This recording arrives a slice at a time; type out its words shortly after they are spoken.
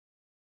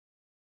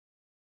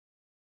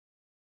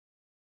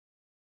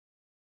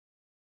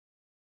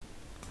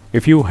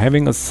If you're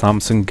having a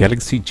Samsung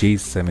Galaxy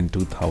J7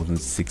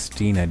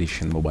 2016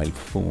 edition mobile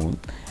phone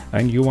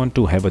and you want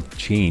to have a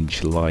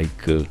change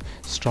like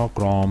stock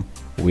ROM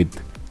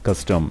with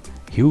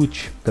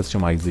huge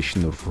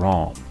customization of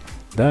ROM,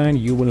 then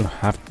you will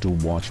have to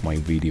watch my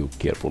video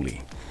carefully.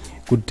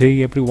 Good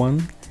day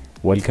everyone,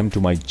 welcome to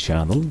my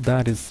channel,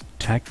 that is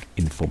Tech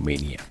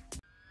Infomania.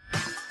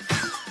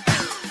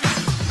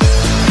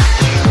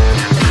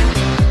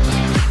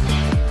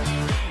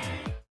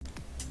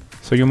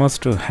 So you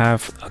must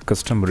have a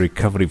custom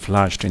recovery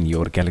flashed in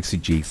your Galaxy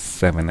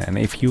J7, and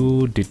if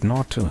you did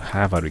not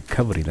have a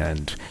recovery,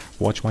 then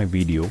watch my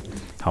video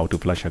how to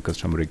flash a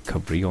custom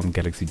recovery on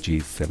Galaxy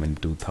J7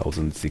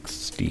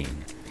 2016.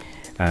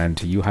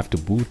 And you have to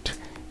boot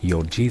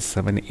your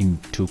J7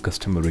 into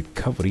custom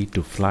recovery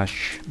to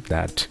flash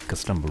that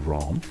custom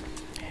ROM.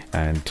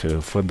 And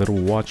further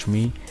watch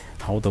me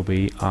how the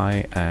way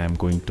I am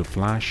going to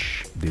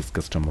flash this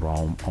custom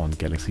ROM on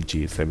Galaxy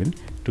J7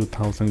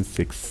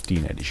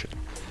 2016 edition.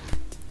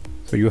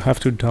 So you have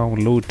to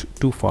download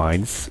two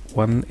files.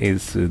 One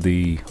is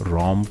the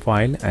ROM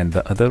file and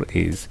the other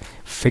is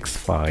fix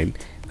file,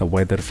 the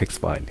weather fix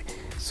file.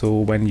 So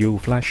when you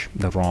flash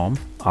the ROM,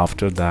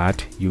 after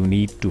that you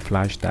need to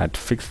flash that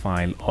fix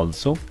file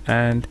also,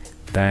 and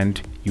then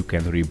you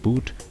can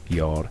reboot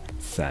your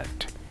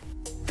set.